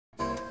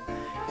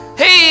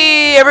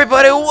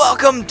everybody,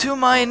 welcome to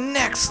my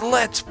next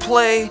Let's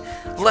Play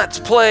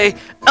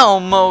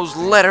Elmo's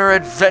Letter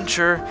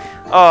Adventure.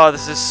 Oh,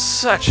 this is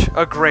such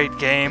a great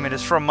game. It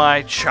is from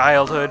my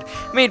childhood,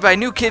 made by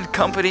New Kid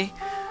Company.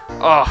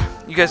 Oh,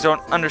 you guys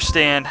don't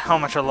understand how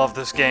much I love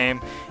this game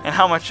and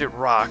how much it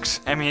rocks.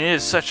 I mean,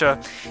 it's so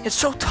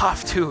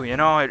tough too, you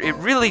know. It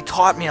really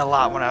taught me a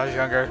lot when I was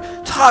younger.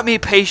 Taught me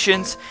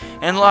patience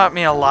and taught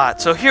me a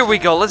lot. So here we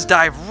go. Let's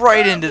dive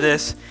right into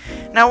this.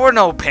 Now, we're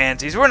no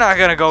pansies. We're not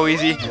going to go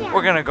easy.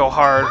 We're going to go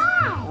hard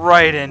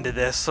right into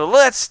this. So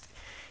let's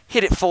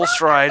hit it full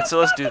stride. So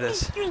let's do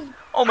this.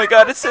 Oh my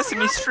god, it's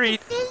Sesame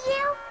Street.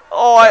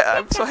 Oh,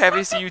 I'm so happy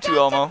to see you too,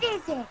 Elmo.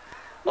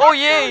 Oh,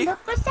 yay.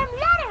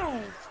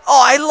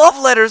 Oh, I love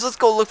letters. Let's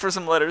go look for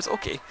some letters.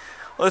 Okay.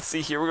 Let's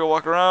see here. We're going to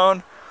walk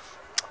around.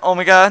 Oh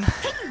my god.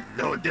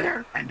 Hello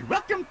there, and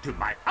welcome to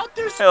my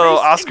outer space. Hello,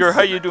 Oscar.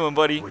 How you doing,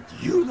 buddy? Would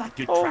you like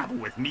to travel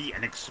with me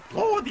and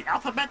explore the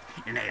alphabet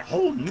in a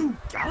whole new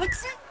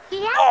galaxy?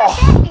 The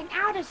alphabet in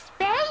outer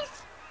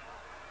space?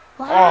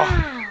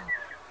 Wow.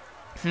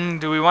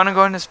 Do we want to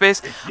go into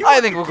space?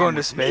 I think we'll go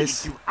into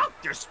space. To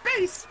outer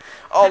space.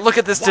 Oh, look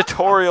at this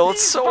tutorial.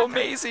 It's so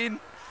amazing.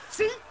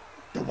 See?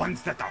 The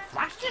ones that are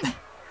flashing.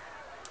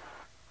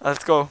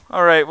 Let's go.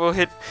 Alright, we'll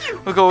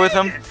go with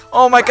them.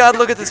 Oh my god,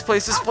 look at this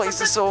place. This place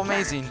is so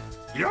amazing.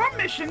 Your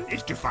mission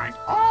is to find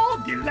all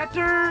the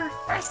letter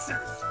S's.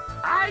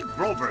 I,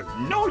 Grover,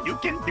 know you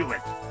can do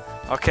it.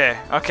 Okay,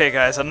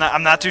 guys. I'm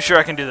not too sure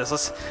I can do this.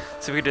 Let's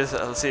see if we can do this.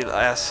 Let's see,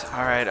 S.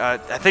 Alright, I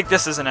think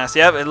this is an S.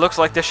 Yep, it looks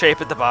like the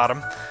shape at the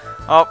bottom.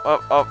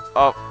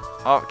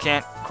 Oh,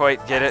 can't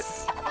quite get it.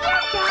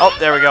 Oh,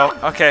 there we go.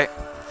 Okay.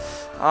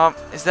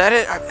 Is that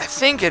it? I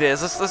think it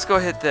is. Let's go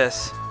hit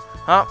this.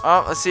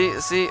 Oh, let's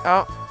see.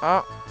 Oh.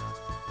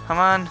 Come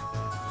on.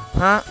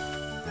 Huh?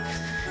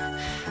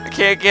 I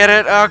can't get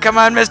it. Oh, come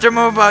on, Mr.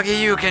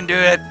 Moonbuggy, you can do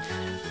it.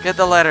 Get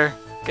the letter.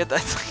 Get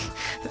that.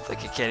 It's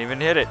like you can't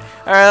even hit it.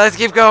 All right, let's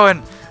keep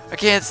going. I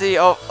can't see.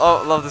 Oh,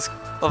 love this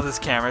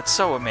camera. It's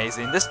so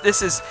amazing.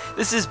 This is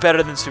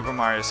better than Super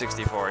Mario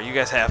 64. You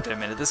guys have to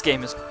admit it. This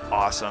game is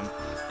awesome.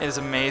 It is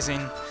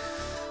amazing.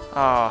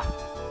 Oh.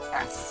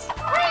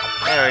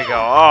 There we go.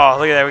 Oh,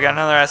 look at that. We got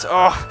another S.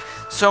 Oh.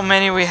 So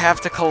many we have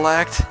to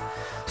collect.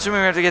 So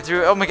many we have to get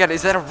through. Oh my god,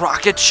 is that a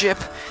rocket ship?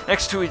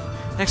 Next to it,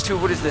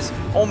 what is this?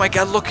 Oh my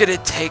god, look at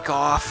it take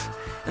off.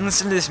 And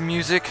listen to this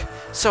music.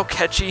 So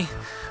catchy.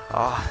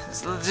 Oh,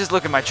 just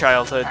look at my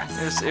childhood.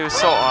 It was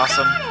so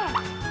awesome.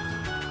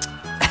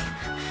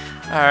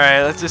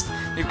 Alright, let's just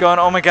keep going.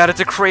 Oh my god, it's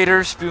a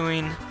crater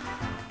spewing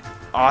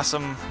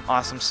awesome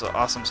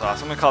sauce. I'm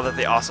gonna call that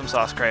the awesome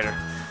sauce crater.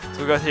 So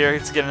we'll go here,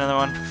 let's get another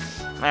one.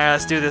 Alright,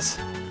 let's do this.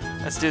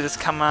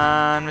 Come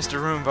on, Mr.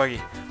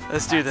 Moonbuggy.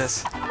 Let's do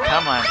this.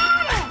 Come on.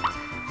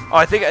 Oh,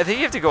 I think you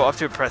have to go up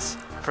to press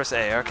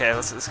A. Okay,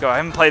 let's go. I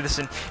haven't played this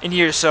in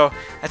years, so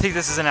I think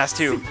this is an S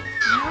too.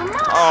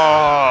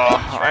 Oh,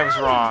 I was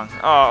wrong.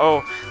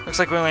 Oh, looks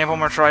like we only have one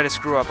more try to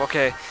screw up.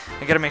 Okay,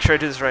 I gotta make sure I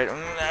do this right.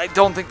 I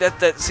don't think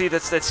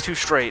that's too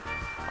straight.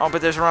 Oh,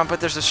 but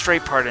there's a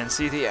straight part in.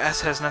 See, the S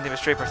has nothing but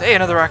straight parts. Hey,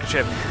 another rocket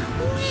ship.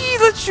 Whee,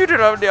 let's shoot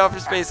it out into outer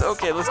space.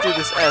 Okay, let's do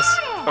this S.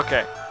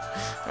 Okay.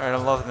 Alright,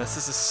 I'm loving this.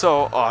 This is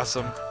so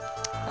awesome.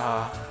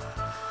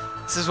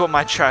 This is what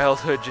my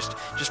childhood just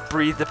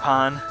breathed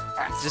upon.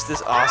 Just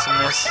this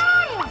awesomeness.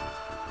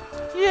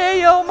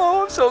 Yay,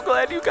 Elmo! I'm so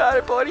glad you got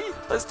it, buddy.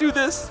 Let's do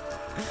this.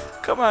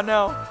 Come on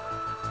now.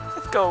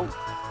 Let's go.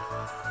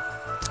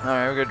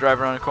 Alright, we're gonna drive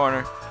around the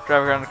corner.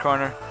 Alright.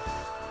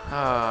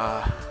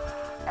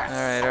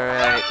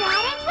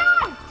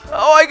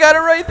 Oh, I got it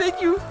right.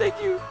 Thank you.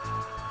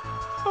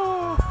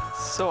 Oh,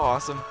 so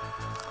awesome.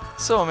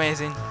 So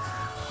amazing.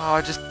 Oh,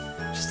 just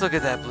look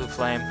at that blue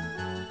flame.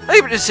 I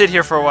think we just sit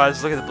here for a while.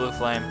 Just look at the blue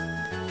flame.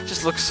 It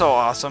just looks so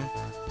awesome,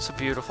 so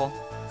beautiful,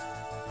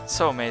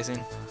 so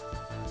amazing.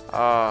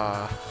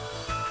 Let's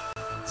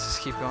just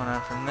keep going on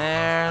from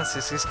there.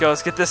 Let's go.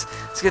 Let's get this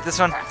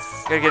one.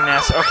 Gotta get an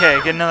S. Okay,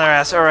 get another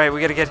S. All right,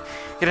 we gotta get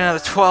another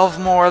 12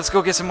 more. Let's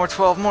go get some more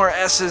 12 more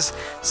S's.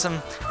 I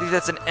think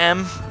that's an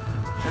M.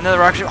 Another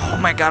rocket. Oh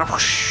my god.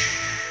 Whoosh.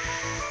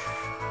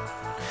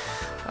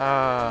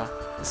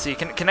 Let's see.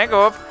 Can I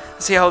go up?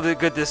 See how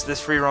good this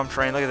free roam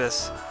train. Look at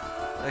this.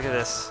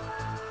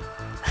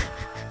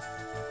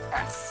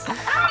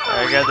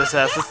 Alright, I got this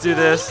S. Let's do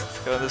this. Let's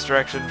go in this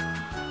direction.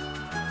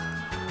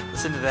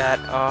 Listen to that.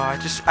 Oh,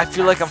 I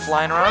feel like I'm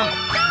flying around.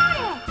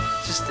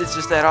 It's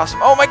just that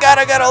awesome. Oh my god,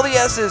 I got all the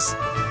S's.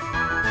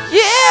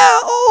 Yeah!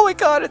 Oh my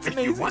god, it's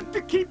amazing. If you want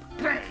to keep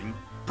playing,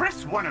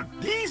 press one of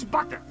these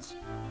buttons.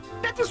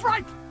 That is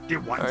right. The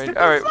ones that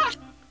flash.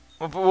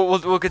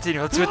 We'll continue.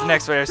 Let's do it the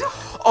next one.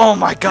 Oh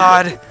my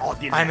god!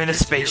 I'm in a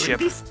spaceship.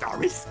 The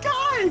starry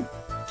sky.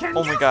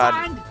 Oh my god.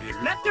 Find the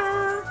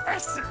letter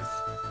S's?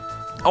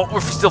 Oh,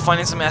 we're still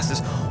finding some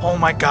S's. Oh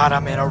my god,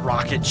 I'm in a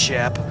rocket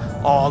ship.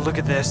 Oh, look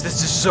at this.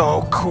 This is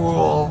so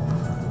cool.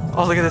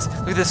 Oh, look at this.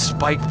 Look at this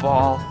spike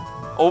ball.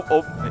 Oh.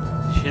 Did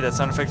you hear that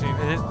sound effect when you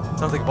hit it?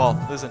 Sounds like a ball.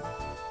 Listen.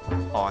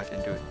 Oh, I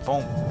didn't do it.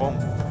 Boom.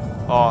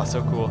 Oh,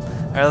 so cool.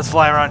 Alright, let's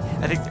fly around.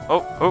 I think...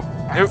 Oh.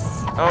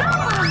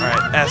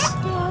 Alright, S.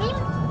 Game.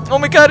 Oh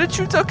my god, it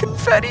shoots out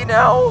confetti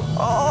now.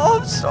 Oh,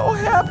 I'm so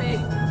happy.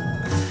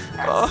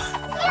 Oh,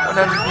 going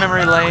down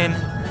memory lane.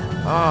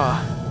 Oh.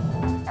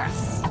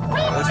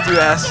 Let's do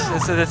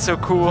S. That's so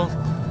cool.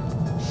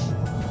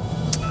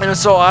 And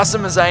it's so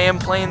awesome as I am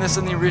playing this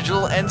in the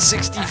original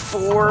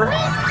N64.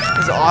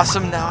 It's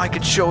awesome. Now I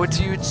could show it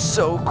to you. It's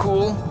so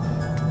cool.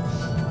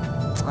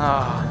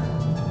 Oh.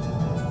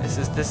 This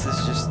is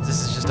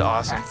just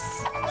awesome.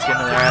 Let's get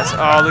another S.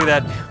 Oh, look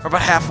at that. We're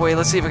about halfway.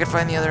 Let's see if I can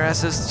find the other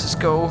S's. Let's just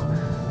go.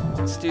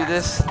 Let's do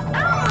this.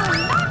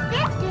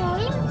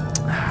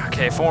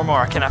 Okay, 4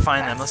 more. Can I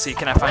find them? Let's see.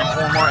 Can I find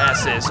 4 more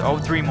S's? Oh,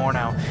 3 more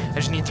now. I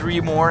just need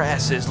 3 more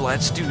S's.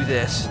 Let's do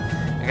this.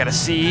 I gotta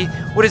see.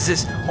 What is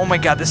this? Oh my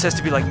god, this has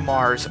to be like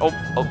Mars. Oh,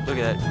 look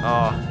at that.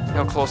 Oh,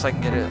 how close I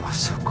can get it. Oh,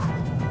 so cool.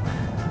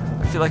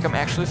 I feel like I'm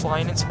actually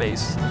flying in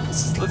space.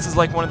 This is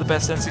like one of the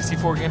best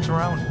N64 games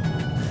around.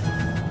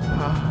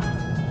 Oh,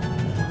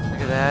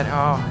 look at that.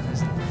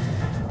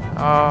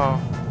 Oh.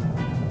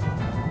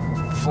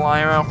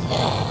 Flying around.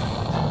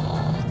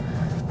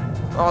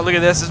 Oh, look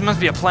at this. This must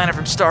be a planet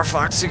from Star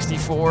Fox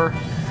 64.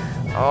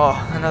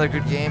 Oh, another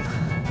good game.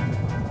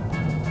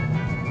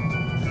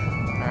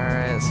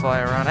 Alright, let's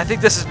fly around. I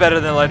think this is better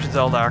than Legend of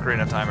Zelda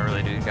Ocarina of Time. I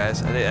really do,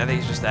 guys. I think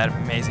it's just that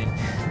amazing.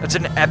 That's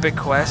an epic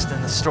quest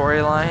in the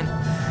storyline.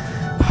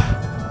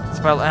 It's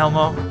about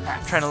Elmo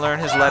trying to learn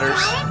his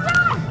letters.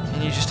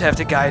 And you just have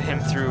to guide him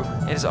through.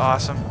 It is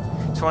awesome.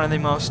 It's one of the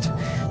most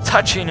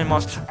touching and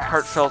most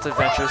heartfelt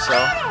adventures, so...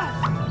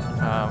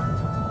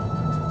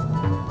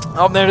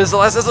 oh, there it is, the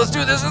last. Let's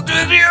do this. Let's do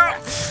it here.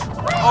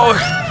 Oh,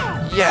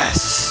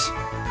 yes.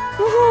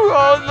 Woohoo.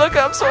 Oh, look,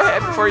 I'm so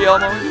happy for you,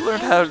 Elmo. You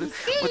learned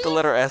what the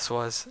letter S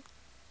was.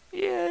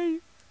 Yay.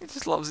 He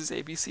just loves his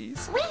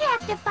ABCs. We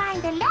have to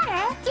find the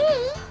letter D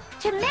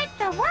to make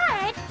the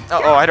word.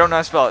 Oh, I don't know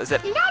how to spell it.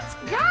 Let's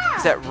go.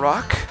 Is that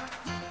rock?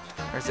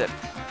 Or is that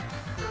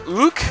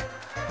ook?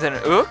 Is that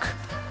an ook?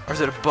 Or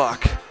is it a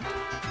buck?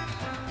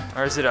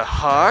 Or is it a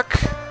hawk?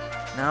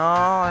 No,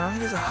 I don't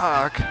think it's a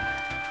hawk.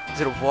 Is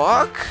it a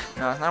walk?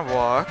 No, it's not a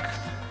walk.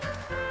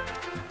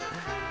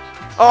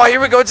 Oh, here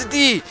we go. It's a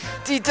D.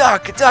 D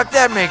duck. Duck,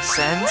 that makes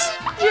sense.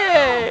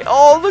 Yay.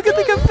 Oh, look at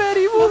the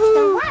confetti.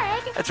 Woohoo.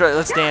 That's right.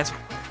 Let's dance.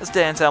 Let's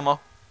dance, Elmo.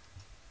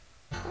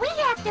 We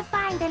have to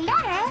find the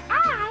letter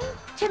I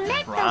to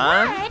make the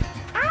Ron? word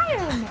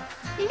iron.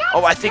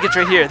 Oh, I think it's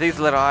right here. I think it's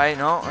the letter I.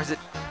 No? Or is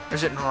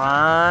it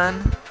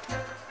Ron?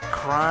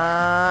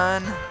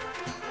 Cron?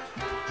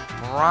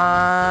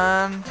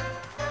 Ron?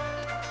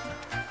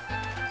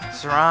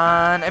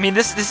 Ron. I mean,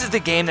 this is the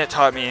game that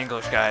taught me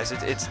English, guys.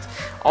 It's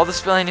all the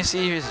spelling you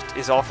see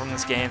is all from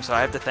this game, so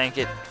I have to thank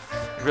it.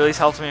 It really has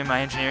helped me in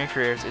my engineering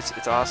career.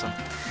 It's awesome.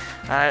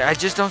 I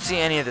just don't see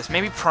any of this.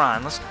 Maybe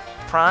prawn. Let's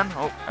prawn.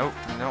 Oh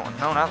no,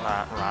 not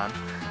that. Ron.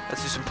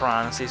 Let's do some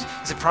prawn. Let's see.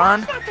 Is it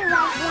prawn?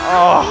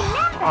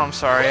 Oh, I'm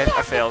sorry.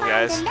 I failed,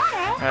 guys.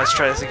 Alright, let's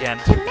try this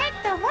again.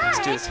 Let's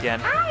do this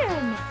again.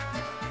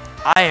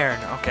 Iron.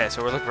 Okay,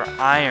 so we're looking for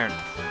iron.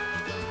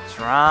 It's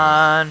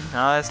Ron.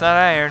 No, that's not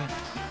iron.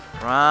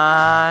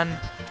 Ron.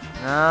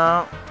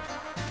 No.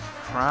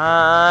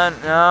 Ron.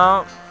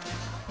 No.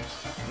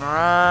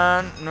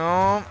 Ron.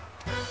 No.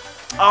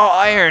 Oh,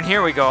 iron.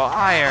 Here we go.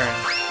 Iron.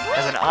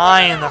 There's an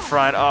I in the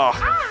front. Oh,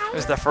 it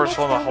was the first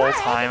one the whole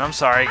time. I'm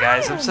sorry,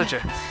 guys. I'm such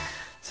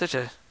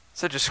a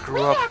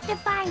screw up.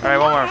 All right,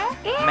 one more.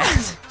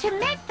 Mask.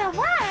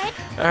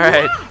 All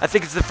right. I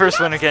think it's the first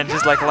one again,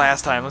 just like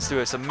last time. Let's do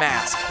it. Some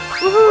mask.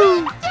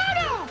 Woohoo!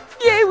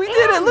 Yay, we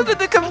did it! Look at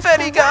the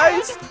confetti,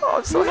 guys. Oh,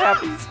 I'm so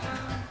happy.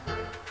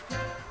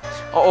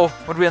 Uh-oh,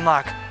 what did we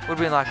unlock? What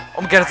did we unlock?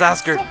 Oh my god, it's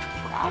Oscar.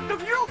 Proud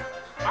of you?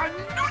 I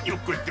knew you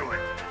could do it.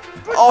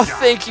 Good Oh, job.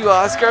 thank you,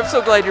 Oscar. I'm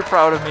so glad you're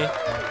proud of me.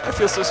 I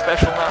feel so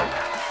special now.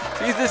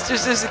 See,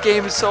 this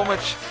game is so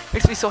much,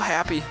 makes me so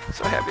happy.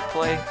 So happy to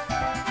play.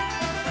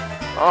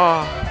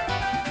 Oh.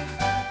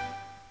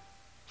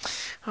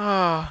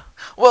 Oh.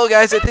 Well,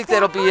 guys, I think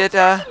that'll be it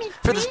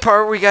for this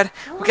part. We got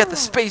the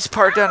space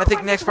part done. I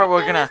think next part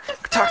we're gonna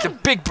talk to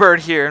Big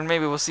Bird here, and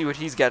maybe we'll see what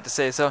he's got to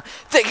say. So,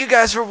 thank you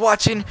guys for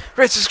watching.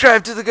 Rate,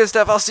 subscribe, do the good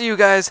stuff. I'll see you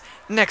guys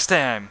next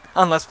time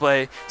on Let's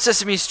Play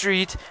Sesame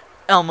Street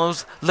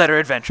Elmo's Letter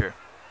Adventure.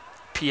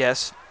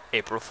 P.S.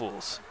 April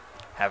Fools.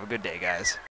 Have a good day, guys.